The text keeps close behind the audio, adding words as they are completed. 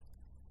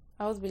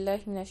أعوذ بالله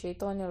من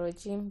الشيطان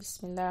الرجيم.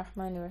 بسم الله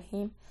الرحمن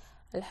الرحيم.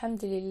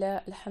 الحمد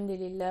لله الحمد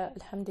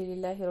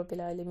لله رب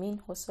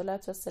العالمين،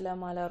 والصلاة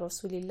والسلام على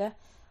رسول الله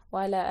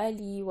وعلى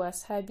آله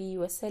وأصحابه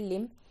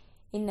وسلم.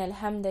 إن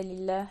الحمد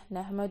لله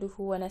نحمده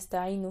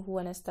ونستعينه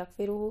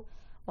ونستغفره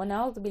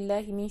ونعوذ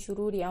بالله من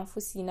شرور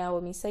أنفسنا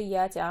ومن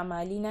سيئات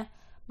أعمالنا.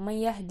 من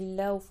يهد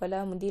الله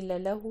فلا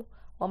مضل له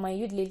ومن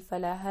يضلل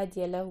فلا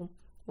هادي له،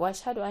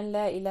 وأشهد أن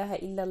لا إله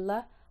إلا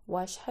الله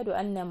وأشهد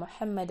أن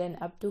محمدا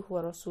عبده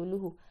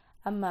ورسوله.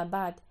 أما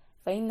بعد،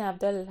 فإن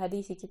أفضل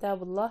الحديث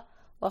كتاب الله،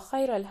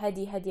 وخير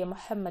الهدي هدي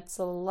محمد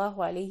صلى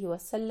الله عليه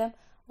وسلم،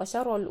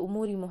 وشر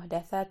الأمور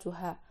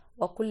محدثاتها،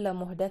 وكل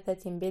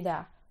محدثة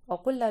بدعة،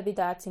 وكل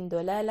بدعة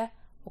ضلالة،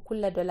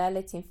 وكل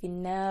ضلالة في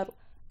النار.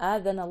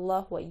 آذنا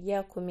الله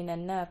وإياكم من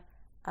النار.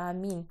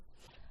 آمين.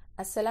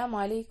 Assalamu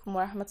alaikum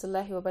wa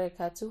rahmatullahi wa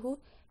barakatuhu.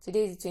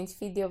 Today is the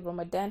 25th day of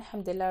Ramadan.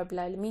 Alhamdulillah Rabbil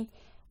Alameen.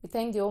 We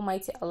thank the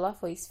Almighty Allah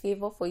for His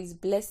favor, for His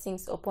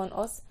blessings upon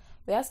us.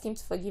 We ask Him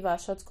to forgive our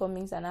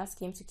shortcomings and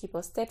ask Him to keep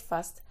us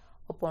steadfast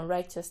upon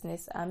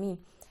righteousness. Ameen.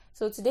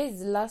 So today is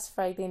the last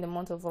Friday in the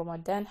month of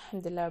Ramadan.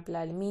 Alhamdulillah Rabbil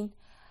Alameen.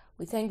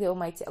 We thank the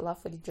Almighty Allah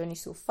for the journey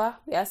so far.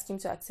 We ask Him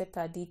to accept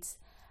our deeds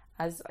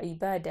as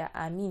ibadah.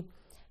 Ameen.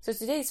 So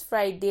today is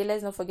Friday.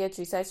 Let's not forget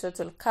to recite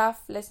Suratu Al-Kahf.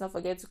 Let's not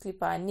forget to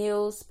clip our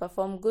nails,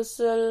 perform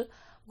ghusl,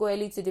 go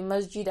early to the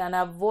masjid, and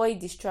avoid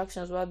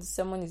distractions while the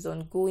sermon is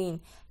ongoing.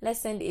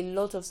 Let's send a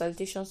lot of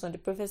salutations on the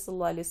Prophet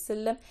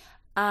ﷺ,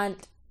 and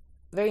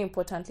very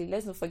importantly,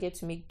 let's not forget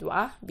to make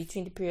dua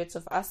between the periods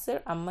of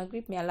Asr and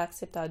Maghrib. May Allah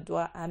accept our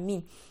dua.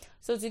 Ameen.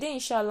 So today,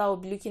 inshallah, we'll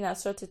be looking at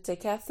Suratu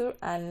Takathur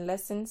and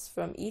lessons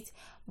from it.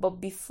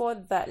 But before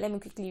that, let me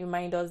quickly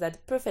remind us that the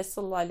Prophet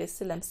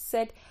ﷺ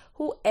said,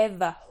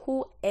 whoever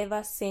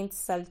sent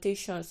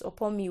salutations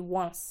upon me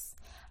once,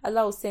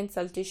 Allah will send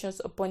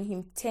salutations upon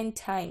him 10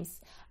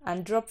 times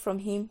and drop from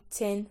him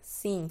 10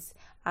 sins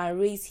and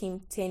raise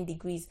him 10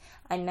 degrees.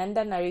 And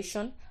another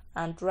narration,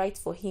 and write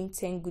for him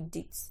 10 good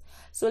deeds.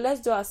 So let's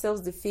do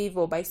ourselves the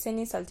favor by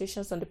sending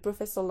salutations on the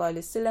Prophet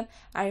ﷺ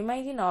and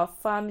reminding our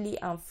family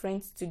and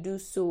friends to do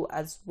so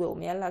as well.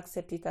 May Allah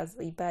accept it as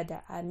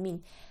ibadah.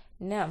 Ameen.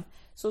 Now,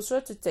 so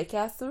Suratu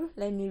Takathur,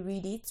 let me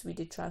read it with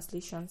the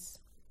translations.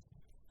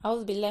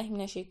 أعوذ بالله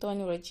من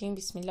الشيطان الرجيم.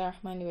 بسم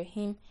الله الرحمن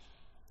الرحيم.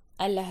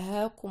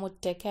 ألهاكم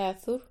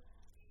التكاثر.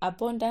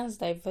 Abundance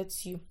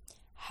diverts you.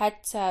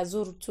 حتى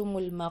زرتم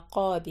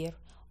المقابر.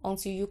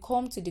 Until you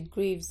come to the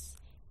graves.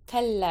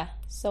 كلا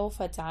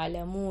سوف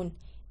تعلمون.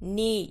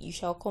 Nay, you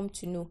shall come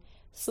to know.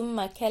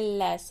 ثم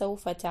كلا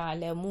سوف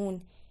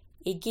تعلمون.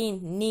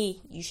 Again, nay,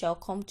 you shall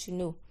come to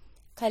know.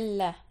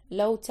 كلا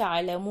لو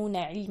تعلمون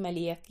علم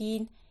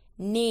اليقين.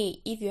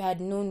 Nay, if you had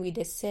known with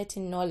a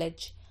certain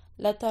knowledge.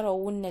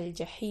 لترون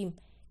الجحيم.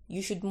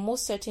 You should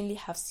most certainly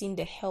have seen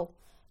the hell.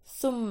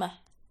 ثم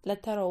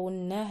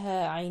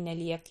لترونها عين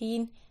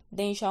اليقين.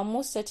 Then you shall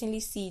most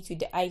certainly see it with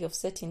the eye of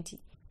certainty.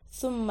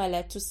 ثم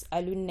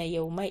لتسألن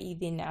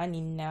يومئذ عن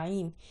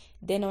النعيم.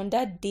 Then on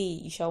that day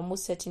you shall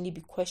most certainly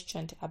be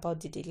questioned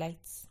about the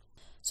delights.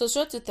 So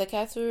Suratu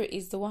Takathur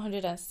is the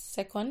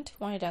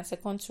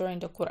 102nd surah in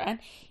the Quran.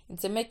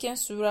 It's a Meccan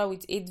surah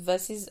with 8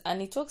 verses,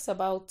 and it talks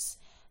about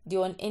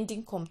the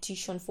unending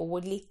competition for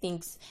worldly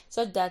things,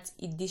 such that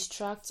it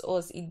distracts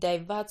us, it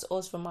diverts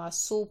us from our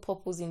sole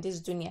purpose in this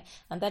dunya,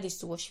 and that is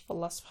to worship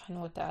Allah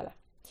subhanahu wa ta'ala.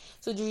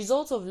 So the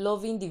result of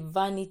loving the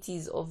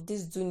vanities of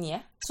this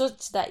dunya,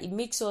 such that it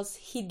makes us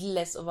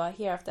heedless of our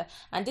hereafter,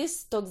 and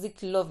this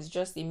toxic love is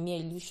just a mere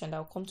illusion that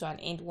will come to an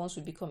end once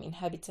we become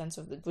inhabitants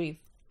of the grave.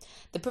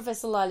 The Prophet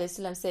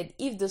ﷺ said,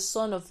 if the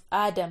son of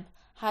Adam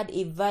had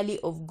a valley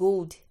of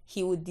gold,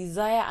 he would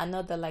desire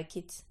another like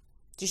it,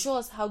 to show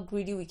us how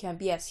greedy we can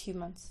be as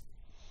humans.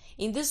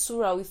 In this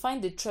surah, we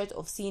find the threat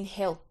of seeing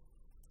hell,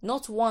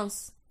 not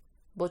once,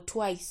 but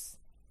twice.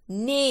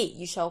 Nay,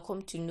 you shall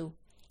come to know.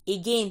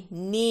 Again,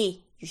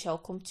 nay, you shall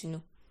come to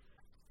know.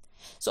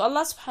 So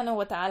Allah subhanahu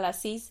wa ta'ala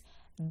says,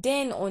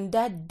 then on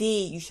that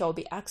day you shall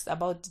be asked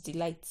about the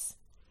delights.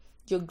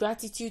 Your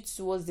gratitude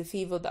towards the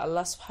favor that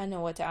Allah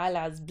subhanahu wa ta'ala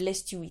has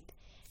blessed you with.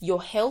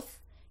 Your health,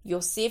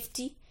 your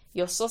safety,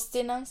 your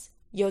sustenance,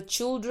 your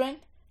children,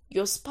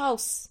 your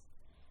spouse.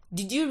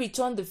 Did you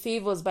return the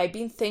favors by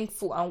being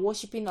thankful and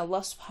worshipping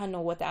Allah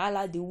subhanahu wa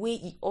ta'ala the way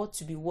He ought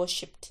to be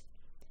worshipped?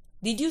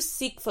 Did you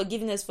seek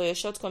forgiveness for your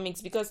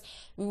shortcomings? Because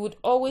we would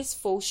always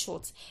fall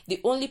short. The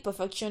only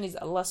perfection is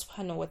Allah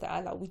subhanahu wa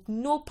ta'ala, with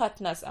no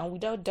partners and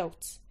without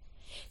doubt.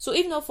 So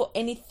if not for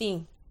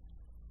anything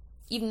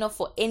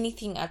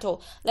at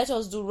all, let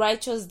us do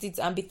righteous deeds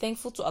and be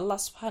thankful to Allah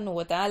subhanahu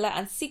wa ta'ala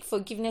and seek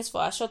forgiveness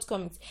for our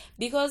shortcomings,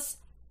 because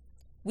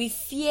we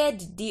fear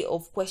the day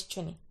of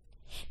questioning.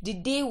 The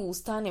day we will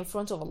stand in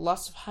front of Allah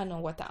subhanahu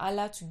wa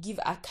ta'ala to give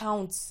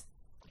accounts.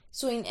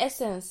 So in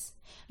essence,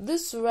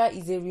 this surah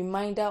is a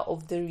reminder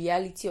of the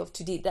reality of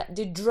today, that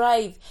the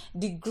drive,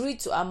 the greed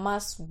to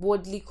amass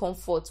worldly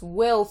comfort,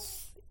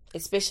 wealth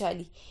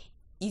especially,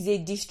 is a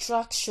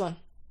distraction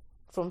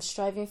from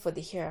striving for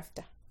the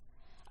hereafter.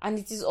 And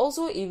it is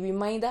also a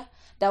reminder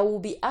that we'll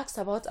be asked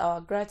about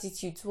our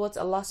gratitude towards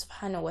Allah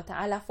subhanahu wa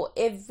ta'ala for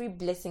every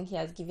blessing He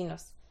has given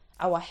us.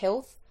 Our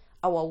health,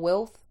 our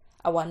wealth,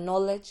 our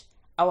knowledge,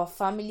 our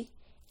family,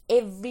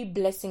 every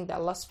blessing that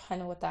Allah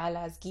subhanahu wa ta'ala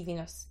has given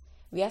us.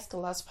 We ask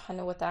Allah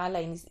subhanahu wa ta'ala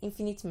in His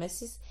infinite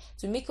mercies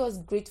to make us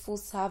grateful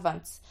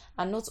servants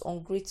and not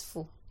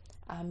ungrateful.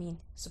 Ameen.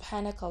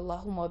 Subhanaka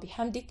Allahumma wa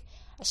bihamdik.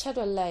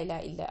 Ashhadu an la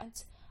ilaha illa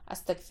ant.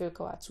 Astaghfiruka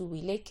wa atubu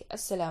ilayk.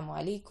 Assalamu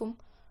alaikum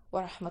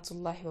wa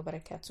rahmatullahi wa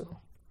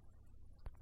barakatuhu.